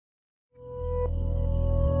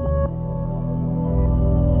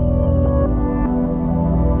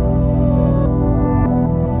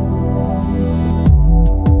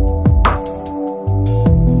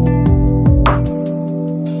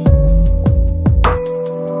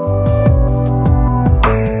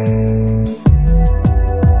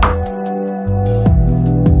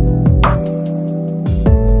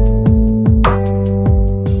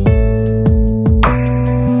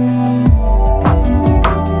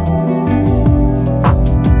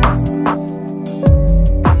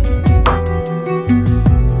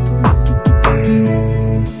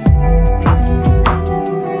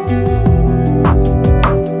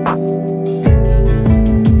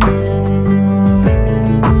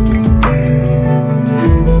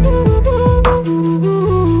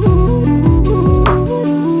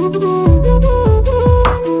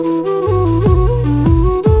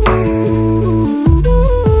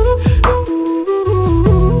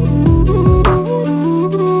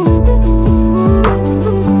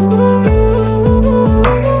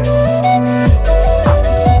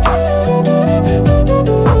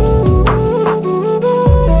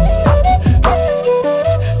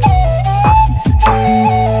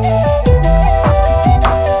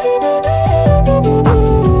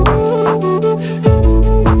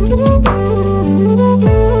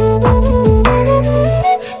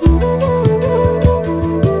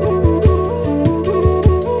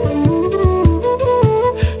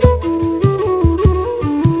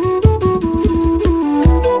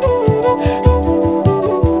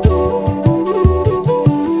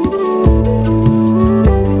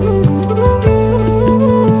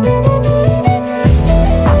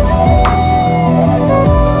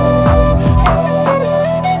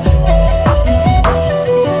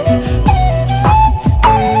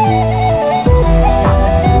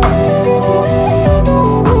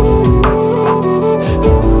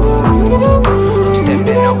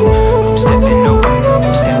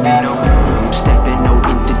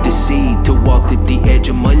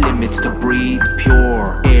limits to breathe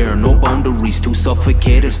pure air. No boundaries to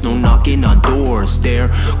suffocate us, no knocking on doors. They're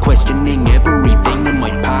questioning everything in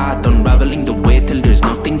my path, unraveling the way till there's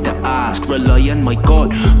nothing to ask. Rely on my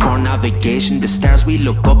gut for navigation. The stars we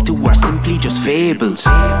look up to are simply just fables.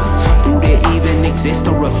 Do they even exist,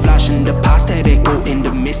 or a flash in the past that echo in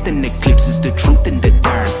the mist and eclipses the truth in the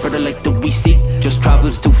dark? For the light that we seek just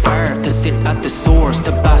travels too far to sit at the source,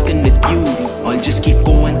 to bask in this beauty. I'll just keep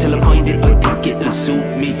going till I find it. I think it'll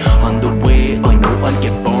suit me. On the way, I know I'll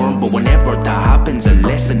get burned, but whenever that happens, a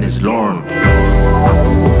lesson is learned.